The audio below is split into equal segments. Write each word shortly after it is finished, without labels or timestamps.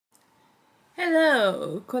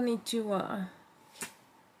Hello, konnichiwa,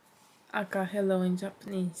 aka hello in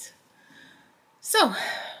Japanese. So,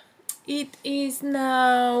 it is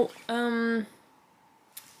now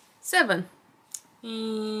 7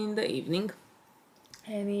 in the evening,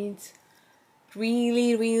 and it's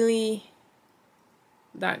really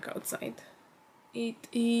dark outside. It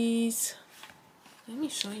is, let me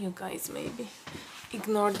show you guys, maybe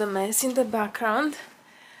ignore the mess in the background.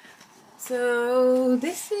 So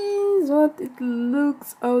this is what it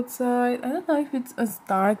looks outside. I don't know if it's as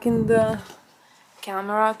dark in the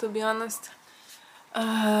camera, to be honest,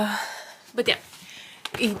 but yeah,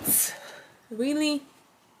 it's really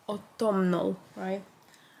autumnal, right?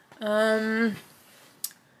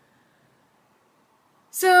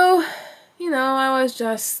 So I was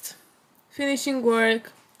just finishing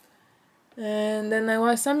work, and then I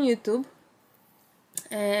was on YouTube,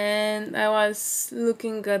 and I was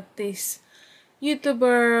looking at this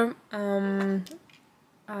YouTuber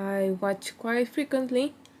I watch quite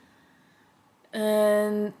frequently,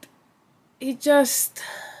 and it just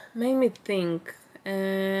made me think.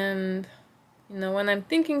 And when I'm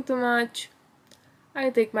thinking too much, I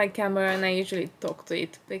take my camera and I usually talk to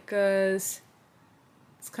it, because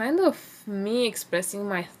it's kind of me expressing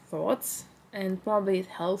my thoughts, and probably it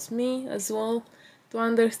helps me as well to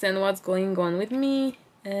understand what's going on with me.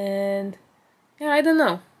 And yeah, I don't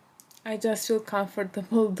know, I just feel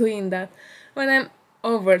comfortable doing that when I'm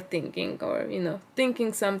overthinking, or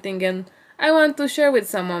thinking something and I want to share with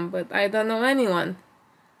someone, but I don't know anyone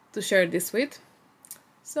to share this with.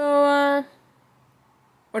 So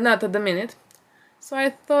or not at the minute. So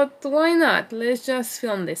I thought, why not? Let's just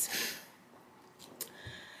film this.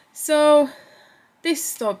 So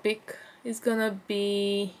this topic is gonna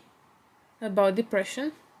be about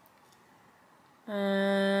depression.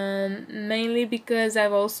 Mainly because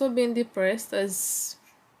I've also been depressed. As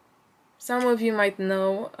some of you might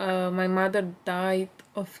know, my mother died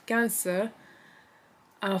of cancer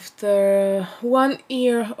after 1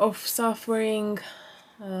 year of suffering,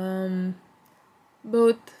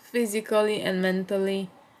 both physically and mentally.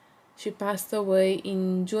 She passed away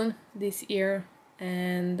in June this year,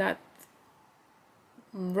 and that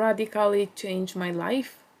radically changed my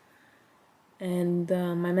life and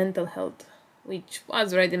my mental health, which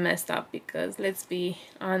was already messed up, because let's be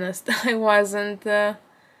honest, I wasn't the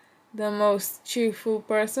most cheerful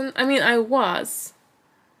person. I mean, I was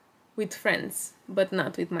with friends, but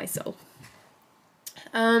not with myself.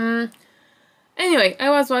 Anyway,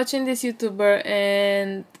 I was watching this YouTuber,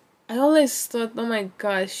 and I always thought, oh my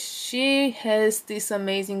gosh, she has this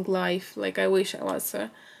amazing life, like I wish I was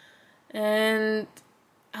her. And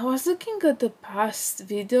I was looking at the past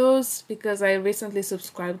videos, because I recently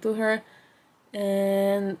subscribed to her,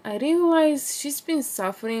 and I realized she's been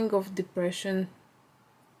suffering of depression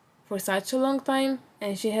for such a long time,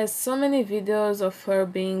 and she has so many videos of her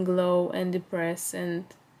being low and depressed and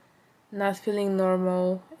not feeling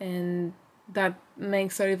normal, and that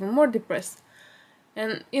makes her even more depressed.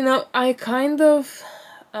 And I kind of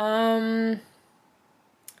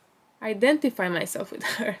identify myself with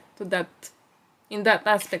her in that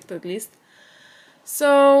aspect, at least.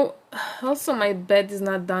 So also, my bed is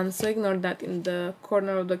not done, so ignore that in the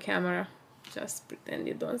corner of the camera. Just pretend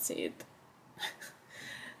you don't see it.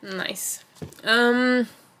 Nice.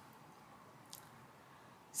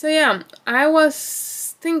 So yeah, I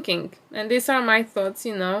was thinking, and these are my thoughts,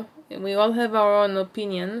 we all have our own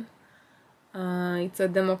opinion. It's a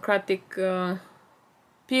democratic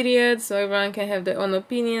period, so everyone can have their own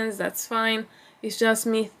opinions, that's fine. It's just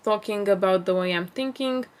me talking about the way I'm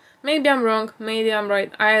thinking. Maybe I'm wrong, maybe I'm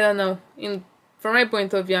right, I don't know. From my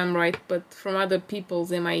point of view, I'm right, but from other people,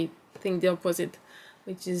 they might think the opposite,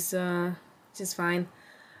 which is fine.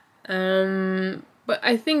 But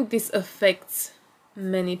I think this affects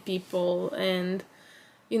many people, and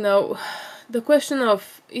the question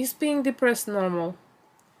of, is being depressed normal?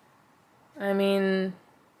 I mean,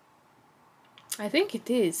 I think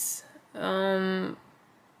it is. I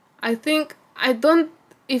think I don't.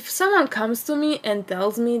 If someone comes to me and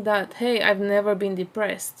tells me that, hey, I've never been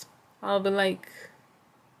depressed, I'll be like,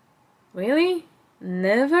 really?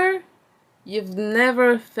 Never? You've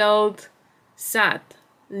never felt sad,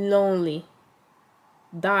 lonely,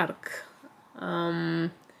 dark? I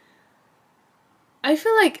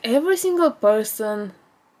feel like every single person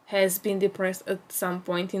has been depressed at some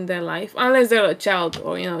point in their life, unless they're a child,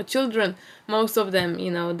 or children. Most of them,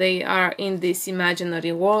 they are in this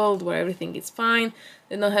imaginary world where everything is fine,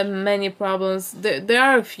 they don't have many problems. There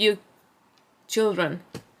are a few children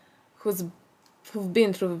who've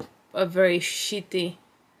been through a very shitty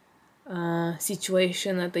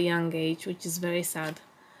situation at a young age, which is very sad.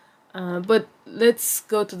 But let's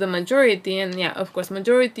go to the majority, and yeah, of course,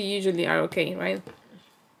 majority usually are okay, right?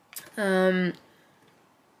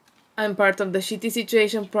 I'm part of the shitty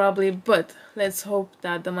situation probably, but let's hope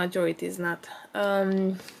that the majority is not.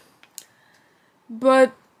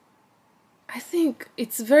 But I think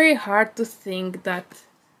it's very hard to think that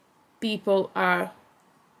people are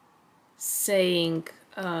saying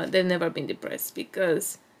they've never been depressed,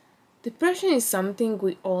 because depression is something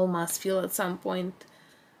we all must feel at some point.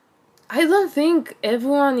 I don't think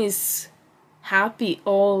everyone is happy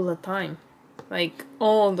all the time, like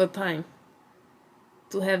all the time,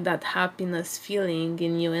 to have that happiness feeling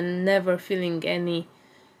in you and never feeling any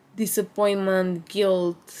disappointment,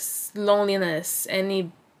 guilt, loneliness,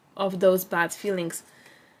 any of those bad feelings.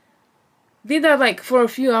 Be that like for a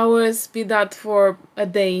few hours, be that for a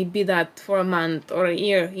day, be that for a month or a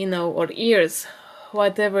year, or years,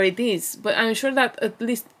 whatever it is. But I'm sure that at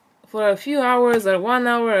least for a few hours or 1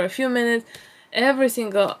 hour or a few minutes, every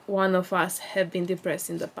single one of us have been depressed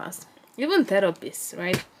in the past. Even therapists,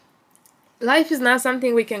 right? Life is not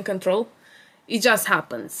something we can control. It just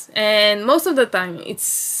happens. And most of the time,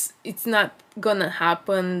 it's not gonna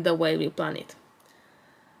happen the way we plan it.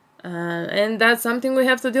 And that's something we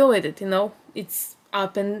have to deal with it, It's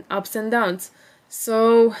ups and downs.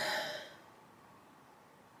 So,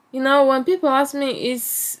 when people ask me,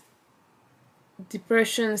 is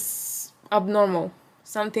depression abnormal?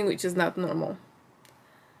 Something which is not normal?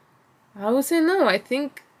 I would say no. I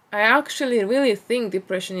actually really think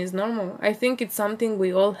depression is normal. I think it's something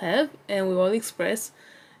we all have and we all express.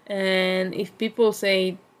 And if people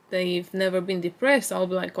say they've never been depressed, I'll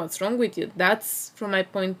be like, what's wrong with you? That's, from my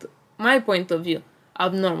point of view,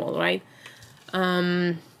 abnormal, right?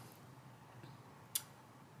 So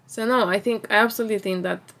no, I absolutely think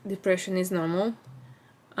that depression is normal.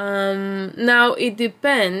 Now it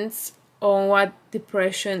depends on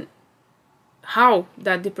how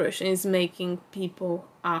that depression is making people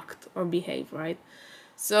act or behave, right?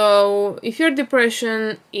 So if your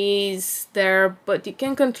depression is there, but you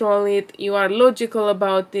can control it, you are logical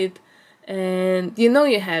about it, and you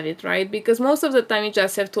have it, right? Because most of the time you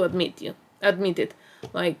just have to admit it.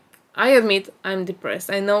 Like, I admit I'm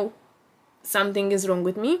depressed. I know something is wrong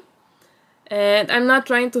with me, and I'm not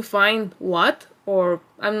trying to find what, or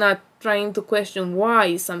I'm not trying to question why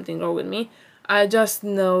is something wrong with me. I just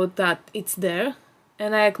know that it's there,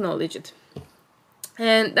 and I acknowledge it.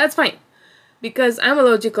 And that's fine, because I'm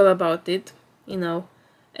logical about it,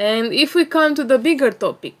 And if we come to the bigger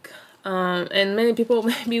topic, and many people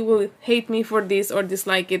maybe will hate me for this or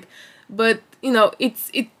dislike it, but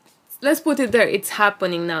let's put it there, it's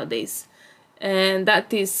happening nowadays, and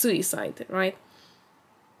that is suicide, right?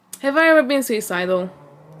 Have I ever been suicidal?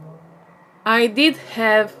 I did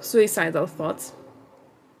have suicidal thoughts,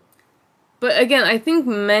 but again, I think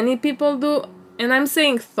many people do. And I'm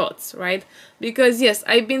saying thoughts, right? Because yes,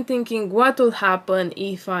 I've been thinking, what will happen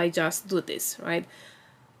if I just do this, right?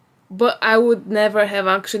 But I would never have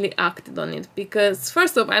actually acted on it, because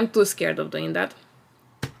first off, I'm too scared of doing that.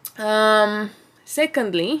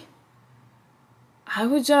 Secondly, I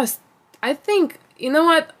think,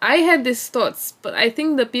 I had these thoughts, but I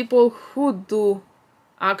think the people who do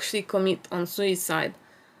actually commit on suicide,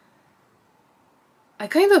 I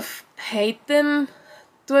kind of hate them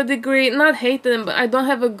to a degree. Not hate them, but I don't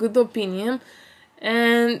have a good opinion.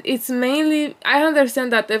 And it's mainly, I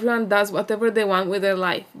understand that everyone does whatever they want with their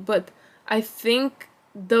life, but I think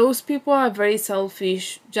those people are very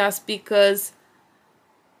selfish, just because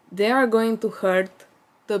they are going to hurt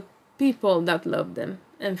the people that love them,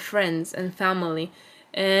 and friends and family.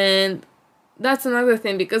 And that's another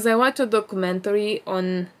thing, because I watched a documentary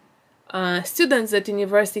on students at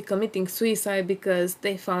university committing suicide because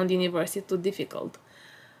they found university too difficult.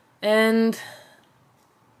 And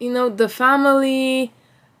the family,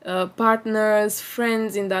 partners,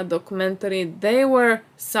 friends in that documentary, they were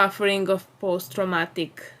suffering of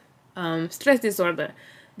post-traumatic stress disorder,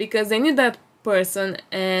 because they knew that person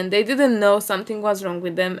and they didn't know something was wrong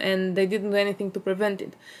with them, and they didn't do anything to prevent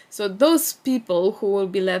it. So those people who will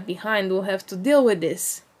be left behind will have to deal with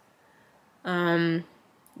this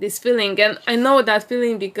feeling. And I know that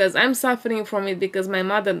feeling, because I'm suffering from it, because my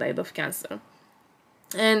mother died of cancer.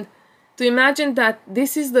 And to imagine that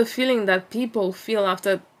this is the feeling that people feel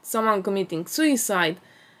after someone committing suicide,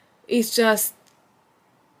 it's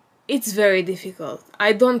very difficult.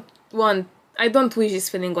 I don't wish this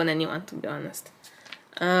feeling on anyone, to be honest.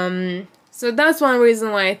 So that's one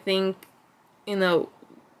reason why I think,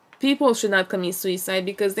 people should not commit suicide,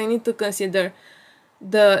 because they need to consider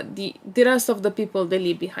the rest of the people they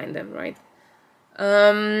leave behind them, right?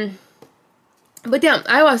 But yeah,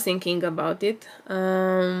 I was thinking about it.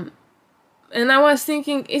 And I was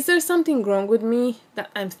thinking, is there something wrong with me that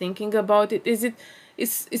I'm thinking about it? Is it,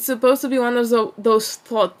 it's supposed to be one of those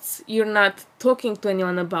thoughts you're not talking to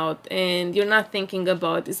anyone about and you're not thinking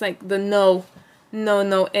about. It's like the no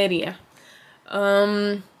area.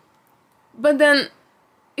 But then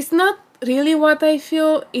it's not really what I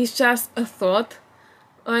feel, it's just a thought.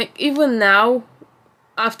 Like, even now,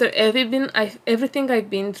 after everything I've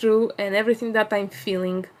been through and everything that I'm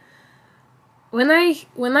feeling, when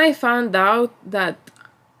I found out that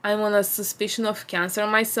I'm on a suspicion of cancer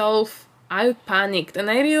myself, I panicked and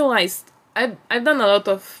I realized I've done a lot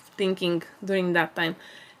of thinking during that time,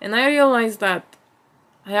 and I realized that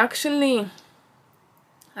I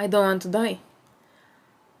don't want to die.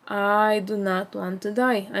 I do not want to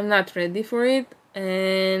die. I'm not ready for it,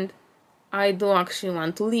 and I do actually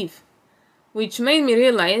want to live. Which made me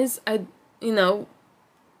realize you know,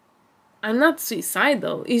 I'm not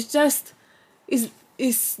suicidal. It's just,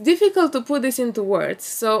 it's difficult to put this into words.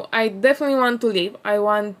 So I definitely want to live. I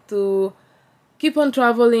want to keep on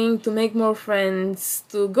traveling, to make more friends,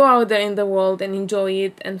 to go out there in the world and enjoy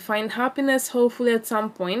it and find happiness hopefully at some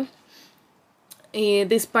point,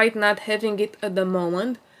 despite not having it at the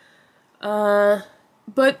moment.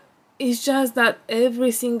 But it's just that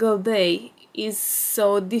every single day is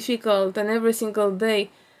so difficult, and every single day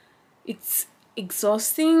it's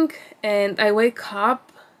exhausting, and I wake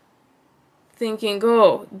up thinking,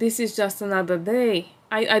 oh, this is just another day.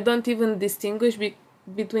 I don't even distinguish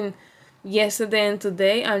between yesterday and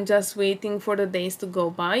today. I'm just waiting for the days to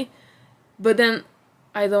go by, but then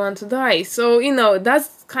I don't want to die. So, you know,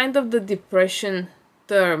 that's kind of the depression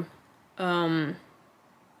term I'm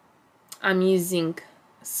using.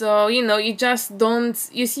 So, you know, you just don't,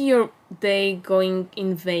 you see your day going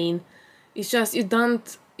in vain. It's just, you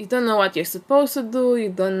don't know what you're supposed to do, you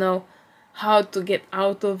don't know how to get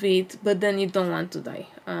out of it, but then you don't want to die.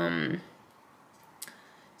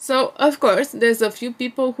 So, of course, there's a few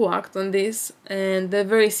people who act on this, and they're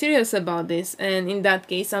very serious about this, and in that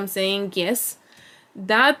case, I'm saying yes,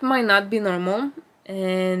 that might not be normal,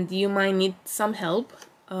 and you might need some help.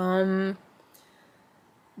 But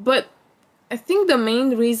I think the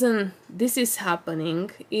main reason this is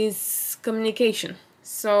happening is communication.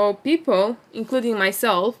 So people, including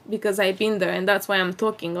myself, because I've been there and that's why I'm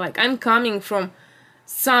talking, like, I'm coming from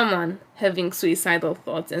someone having suicidal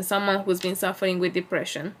thoughts and someone who's been suffering with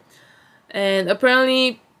depression. And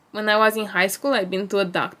apparently, when I was in high school, I've been to a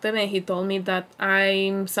doctor and he told me that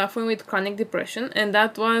I'm suffering with chronic depression, and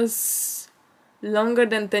that was longer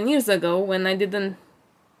than 10 years ago, when I didn't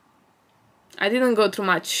go through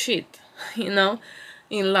much shit, you know,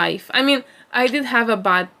 in life. I mean, I did have a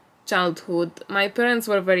bad childhood. My parents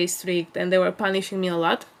were very strict and they were punishing me a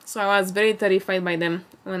lot, so I was very terrified by them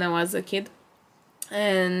when I was a kid.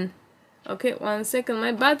 And okay, 1 second,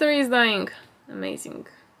 my battery is dying. Amazing.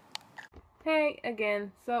 Hey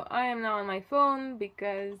again. So I am now on my phone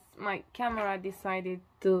because my camera decided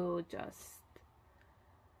to just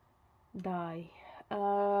die.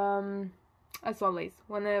 As always,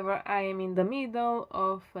 whenever I am in the middle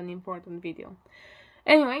of an important video.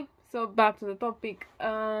 Anyway, so back to the topic.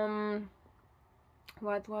 What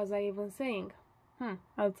was I even saying?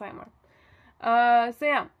 Alzheimer. So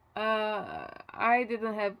yeah, I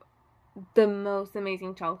didn't have the most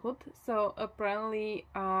amazing childhood, so apparently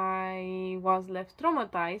I was left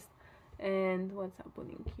traumatized. And what's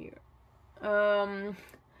happening here?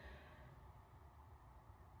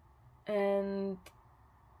 And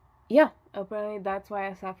yeah, apparently that's why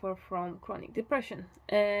I suffer from chronic depression,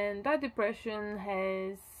 and that depression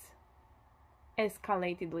has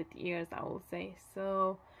escalated with years, I will say.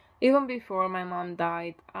 So even before my mom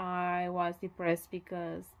died, I was depressed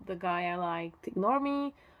because the guy I liked ignored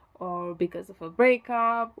me, or because of a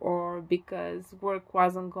breakup, or because work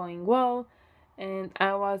wasn't going well, and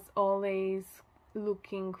I was always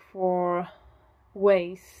looking for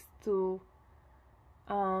ways to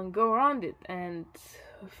go around it and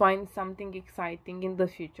find something exciting in the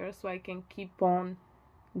future so I can keep on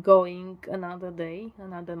going another day,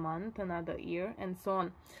 another month, another year, and so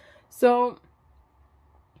on. So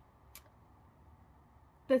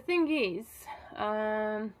the thing is,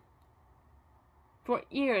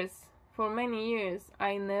 for many years,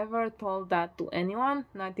 I never told that to anyone,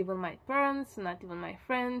 not even my parents, not even my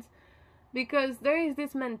friends, because there is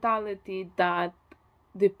this mentality that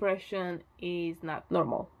depression is not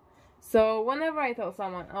normal. So whenever I tell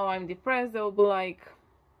someone, oh, I'm depressed, they'll be like,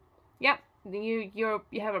 yeah, you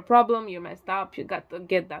have a problem, you're messed up, you got to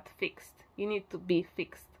get that fixed, you need to be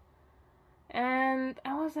fixed. And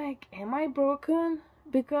I was like, am I broken?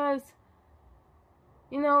 Because,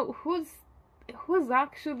 you know, who's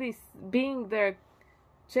actually being there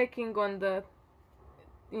checking on the,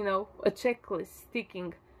 a checklist,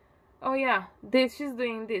 sticking. Oh yeah, this she's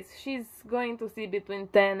doing this. She's going to sleep between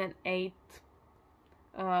 10 and 8,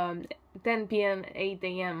 10 p.m., 8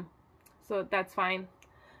 a.m. So that's fine.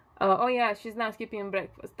 Oh yeah, she's not skipping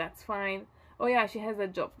breakfast. That's fine. Oh yeah, she has a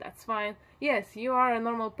job. That's fine. Yes, you are a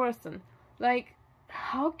normal person. Like,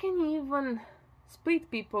 how can you even split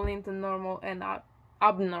people into normal and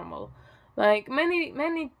abnormal? Like,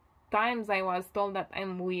 many times I was told that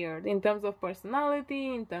I'm weird in terms of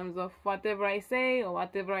personality, in terms of whatever I say or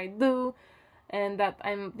whatever I do, and that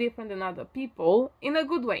I'm different than other people in a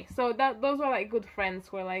good way. So that those were like good friends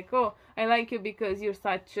who were like, oh, I like you because you're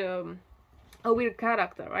such a weird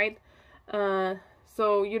character, right?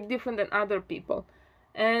 So you're different than other people.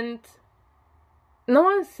 And no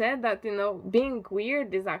one said that, being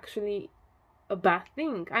weird is actually a bad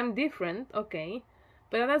thing. I'm different, okay,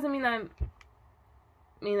 but that doesn't mean I'm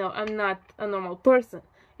not a normal person.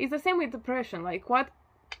 It's the same with depression. Like, what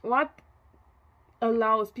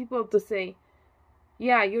allows people to say,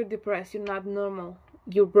 yeah, you're depressed, you're not normal,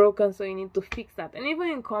 you're broken, so you need to fix that? And even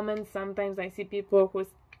in comments, sometimes I see people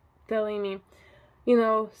who's telling me,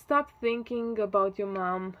 stop thinking about your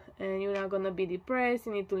mom and you're not gonna be depressed,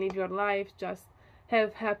 you need to live your life, just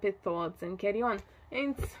have happy thoughts and carry on.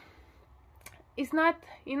 And it's not,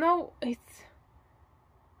 it's,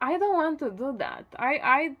 I don't want to do that.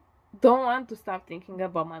 I don't want to stop thinking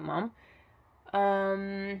about my mom.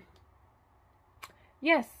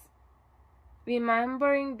 Yes,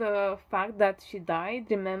 remembering the fact that she died,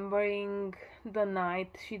 remembering the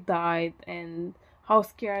night she died and how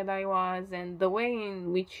scared I was and the way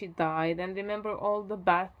in which she died, and remember all the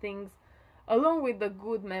bad things along with the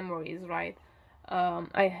good memories, right?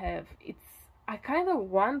 I have. I kind of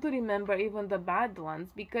want to remember even the bad ones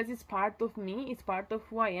because it's part of me, it's part of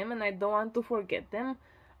who I am, and I don't want to forget them.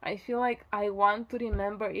 I feel like I want to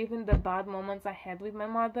remember even the bad moments I had with my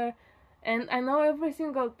mother, and I know every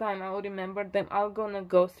single time I will remember them, I'm gonna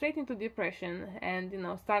go straight into depression and,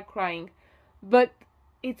 start crying. But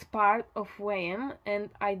it's part of who I am, and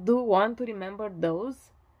I do want to remember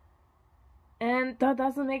those. And that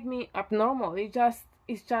doesn't make me abnormal.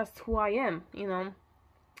 It's just who I am,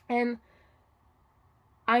 And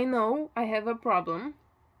I know I have a problem,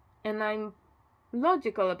 and I'm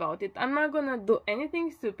logical about it. I'm not gonna do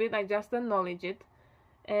anything stupid. I just acknowledge it,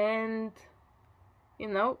 and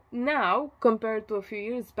now compared to a few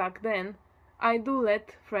years back then, I do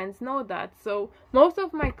let friends know that. So most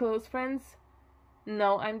of my close friends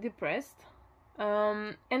know I'm depressed,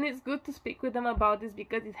 and it's good to speak with them about this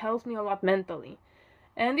because it helps me a lot mentally.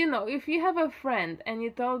 And if you have a friend and you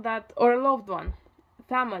tell that, or a loved one,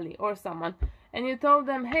 family or someone, and you tell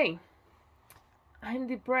them, hey, I'm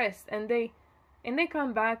depressed, and they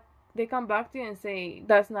come back to you and say,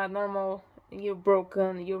 that's not normal, you're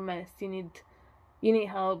broken, you're messed, you need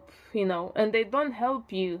help, and they don't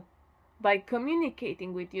help you by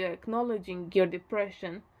communicating with you, acknowledging your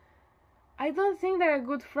depression, I don't think they're a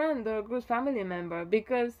good friend or a good family member,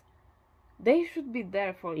 because they should be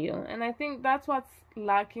there for you. And I think that's what's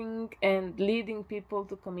lacking and leading people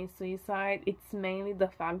to commit suicide. It's mainly the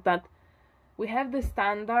fact that we have the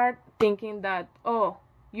standard thinking that, oh,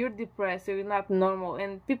 you're depressed, you're not normal,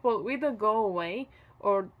 and people either go away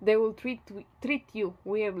or they will treat you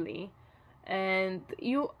weirdly, and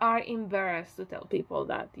you are embarrassed to tell people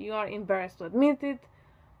that, you are embarrassed to admit it,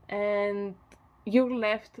 and you're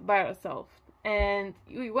left by yourself. And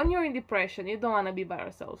when you're in depression, you don't want to be by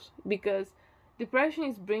yourself, because depression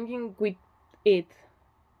is bringing with it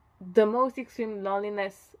the most extreme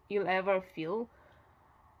loneliness you'll ever feel.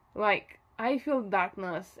 Like, I feel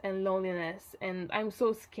darkness and loneliness, and I'm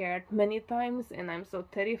so scared many times, and I'm so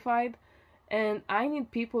terrified, and I need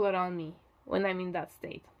people around me when I'm in that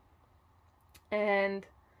state. And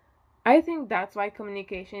I think that's why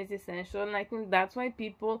communication is essential, and I think that's why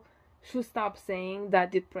people should stop saying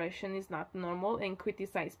that depression is not normal and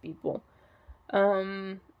criticize people,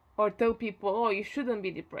 or tell people, oh, you shouldn't be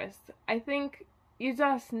depressed. I think you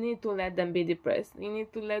just need to let them be depressed. You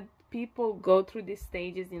need to let people go through these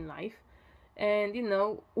stages in life, and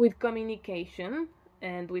with communication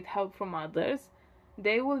and with help from others,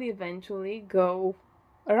 they will eventually go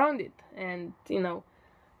around it. And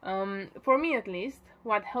for me at least,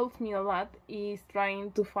 what helps me a lot is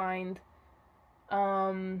trying to find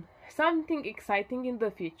something exciting in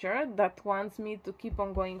the future that wants me to keep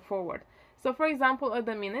on going forward. So for example, at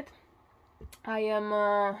the minute I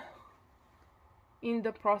am in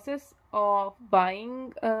the process of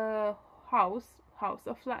buying a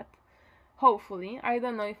a flat. Hopefully, I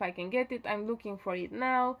don't know if I can get it. I'm looking for it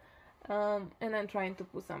now, and I'm trying to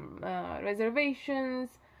put some reservations,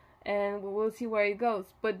 and we'll see where it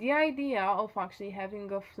goes. But the idea of actually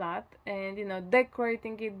having a flat and, you know,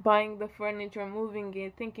 decorating it, buying the furniture, moving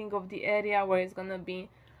it, thinking of the area where it's gonna be,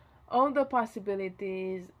 all the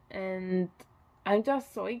possibilities, and I'm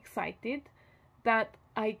just so excited that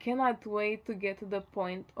I cannot wait to get to the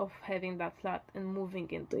point of having that flat and moving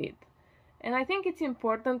into it. And I think it's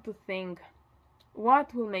important to think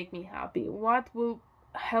what will make me happy, what will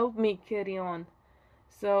help me carry on.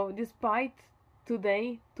 So despite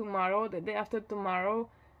today, tomorrow, the day after tomorrow,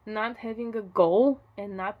 not having a goal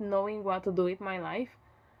and not knowing what to do with my life,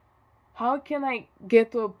 how can I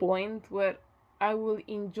get to a point where I will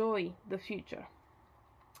enjoy the future?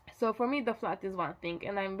 So for me, the flat is one thing,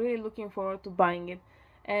 and I'm really looking forward to buying it.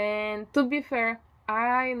 And to be fair,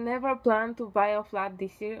 I never planned to buy a flat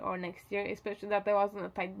this year or next year, especially that I was on a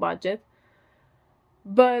tight budget.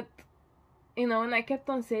 But, you know, and I kept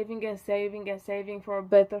on saving and saving and saving for a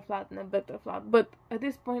better flat and a better flat. But at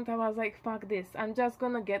this point, I was like, fuck this. I'm just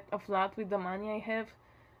gonna get a flat with the money I have,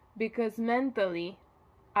 because mentally,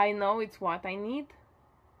 I know it's what I need,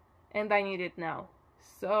 and I need it now.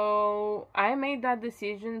 So I made that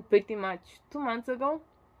decision pretty much 2 months ago.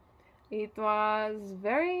 It was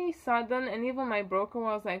very sudden, and even my broker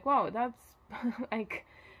was like, wow, that's like,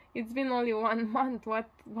 it's been only 1 month. What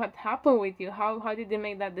happened with you? How did you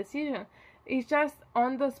make that decision? It's just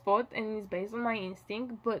on the spot, and it's based on my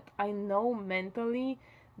instinct, but I know mentally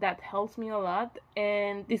that helps me a lot.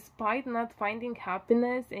 And despite not finding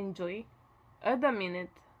happiness and joy at the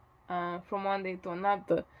minute, from one day to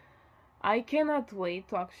another, I cannot wait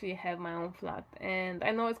to actually have my own flat, and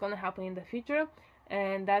I know it's gonna happen in the future,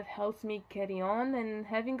 and that helps me carry on and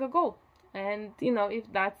having a goal. And, you know,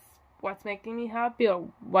 if that's what's making me happy, or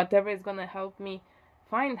whatever is gonna help me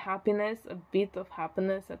find happiness, a bit of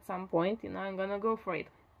happiness at some point, you know, I'm gonna go for it.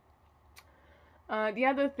 The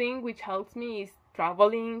other thing which helps me is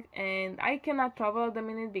traveling, and I cannot travel at the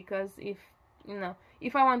minute because if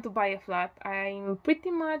I want to buy a flat, I'm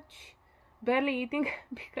pretty much barely eating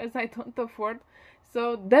because I don't afford.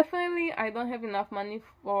 So definitely I don't have enough money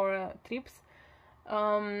for trips.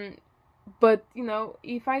 But, you know,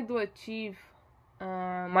 if I do achieve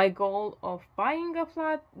my goal of buying a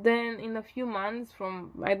flat, then in a few months,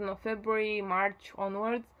 from, I don't know, February, March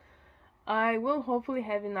onwards, I will hopefully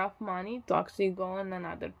have enough money to actually go on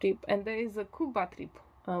another trip. And there is a Cuba trip,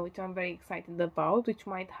 which I'm very excited about, which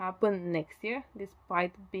might happen next year,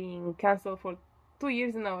 despite being cancelled for 2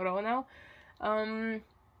 years in a row now.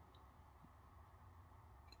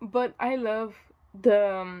 But I love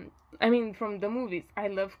from the movies, I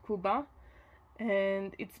love Cuba,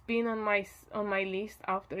 and it's been on my list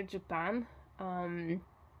after Japan,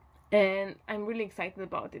 and I'm really excited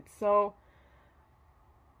about it. So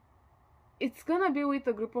it's gonna be with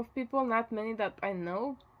a group of people, not many that I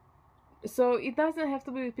know. So it doesn't have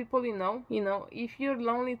to be with people you know. You know, if you're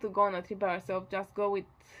lonely to go on a trip by yourself, just go with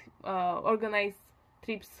organized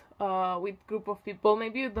trips with group of people.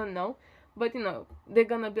 Maybe you don't know, but, you know, there are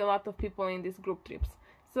gonna be a lot of people in these group trips,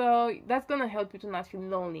 so that's gonna help you to not feel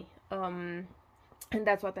lonely. And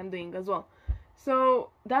that's what I'm doing as well.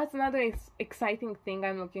 So that's another exciting thing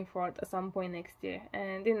I'm looking forward at some point next year.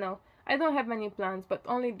 And, you know, I don't have many plans, but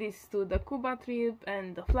only these two, the Cuba trip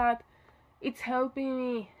and the flat. It's helping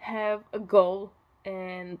me have a goal,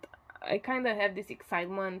 and I kind of have this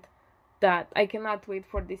excitement that I cannot wait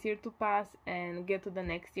for this year to pass and get to the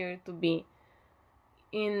next year to be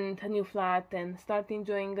in a new flat and start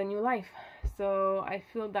enjoying a new life. So I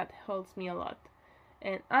feel that helps me a lot.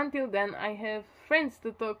 And until then, I have friends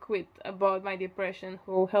to talk with about my depression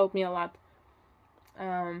who help me a lot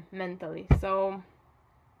mentally. So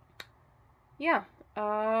yeah,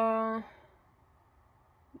 I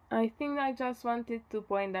think I just wanted to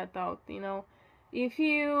point that out. You know, if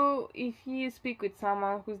you speak with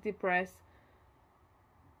someone who's depressed,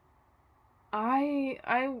 I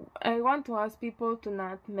want to ask people to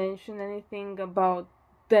not mention anything about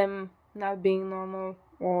them not being normal,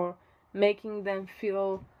 or making them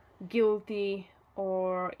feel guilty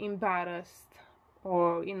or embarrassed,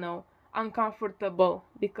 or, you know, uncomfortable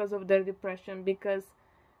because of their depression, because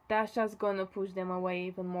that's just gonna push them away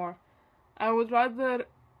even more. I would rather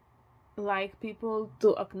like people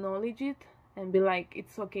to acknowledge it and be like,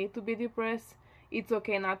 it's okay to be depressed, it's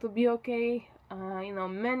okay not to be okay. You know,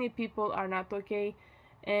 many people are not okay,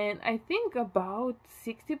 and I think about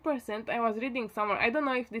 60%, I was reading somewhere, I don't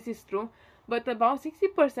know if this is true, but about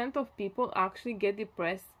 60% of people actually get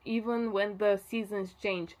depressed even when the seasons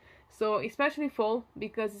change. So especially fall,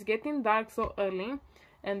 because it's getting dark so early,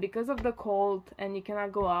 and because of the cold, and you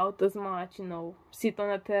cannot go out as much, you know, sit on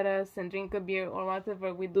a terrace and drink a beer or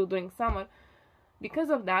whatever we do during summer. because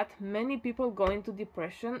of that, many people go into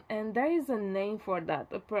depression, and there is a name for that,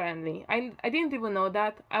 apparently. I didn't even know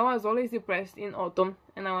that. I was always depressed in autumn,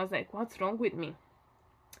 and I was like, what's wrong with me?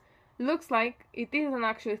 Looks like it is an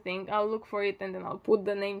actual thing. I'll look for it and then I'll put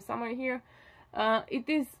the name somewhere here. It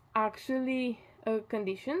is actually a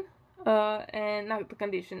condition, and not a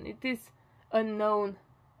condition, it is a known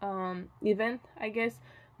event, I guess.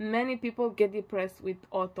 Many people get depressed with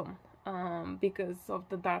autumn because of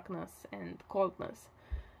the darkness and coldness.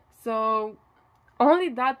 So only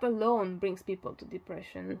that alone brings people to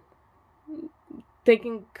depression,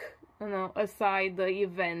 taking aside the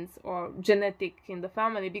events or genetic in the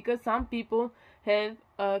family, because some people have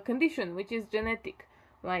a condition which is genetic,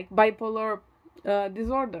 like bipolar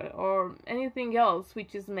disorder or anything else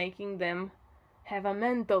which is making them have a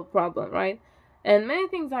mental problem, right? And many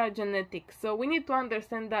things are genetic, so we need to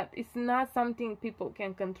understand that it's not something people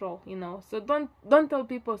can control, so don't tell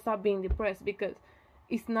people stop being depressed, because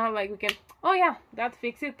it's not like we can, oh yeah, that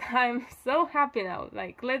fix it, I'm so happy now,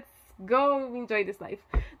 like let's go enjoy this life.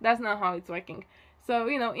 That's not how it's working. So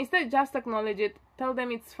instead, just acknowledge it. Tell them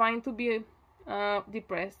it's fine to be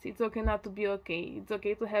depressed. It's okay not to be okay. It's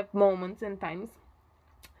okay to have moments and times.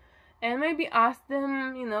 And maybe ask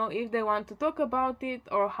them, if they want to talk about it,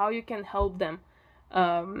 or how you can help them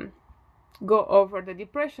go over the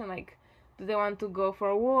depression. Like, do they want to go for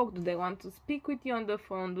a walk? Do they want to speak with you on the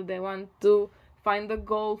phone? Do they want to find a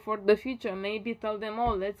goal for the future? Maybe tell them,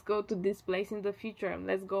 oh, let's go to this place in the future.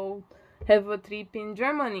 Let's go have a trip in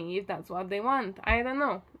Germany, if that's what they want. I don't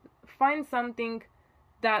know. Find something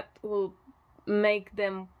that will make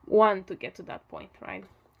them want to get to that point, right?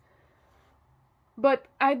 But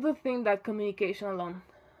I do think that communication alone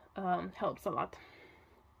helps a lot.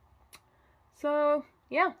 So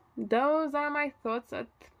yeah, those are my thoughts at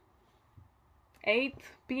 8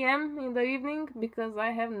 p.m. in the evening, because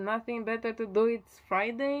I have nothing better to do. It's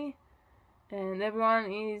Friday and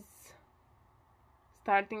everyone is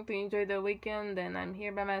starting to enjoy the weekend, and I'm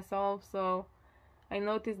here by myself. So I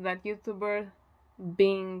noticed that YouTubers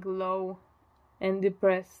being low and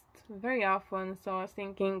depressed very often, so I was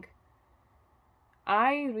thinking,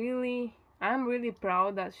 I'm really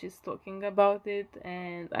proud that she's talking about it,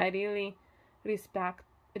 and I really respect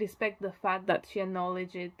the fact that she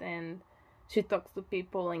acknowledged it and she talks to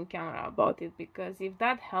people in camera about it, because if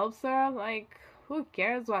that helps her, like, who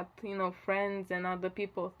cares what friends and other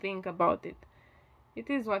people think about it? It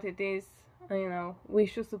is what it is. We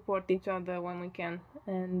should support each other when we can.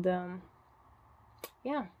 And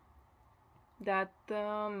yeah, that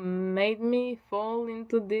made me fall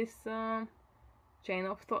into this chain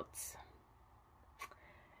of thoughts.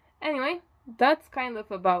 Anyway, that's kind of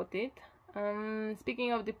about it.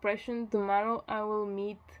 Speaking of depression, tomorrow I will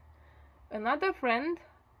meet another friend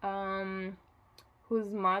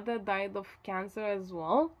whose mother died of cancer as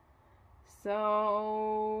well.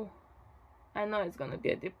 So I know it's gonna be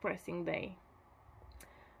a depressing day.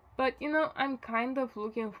 But I'm kind of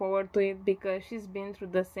looking forward to it, because she's been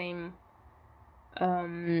through the same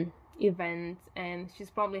events, and she's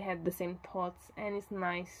probably had the same thoughts, and it's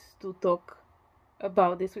nice to talk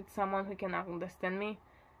about this with someone who can understand me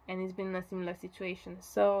and is been in a similar situation.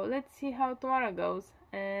 So let's see how tomorrow goes,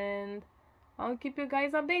 and I'll keep you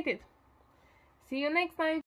guys updated. See you next time.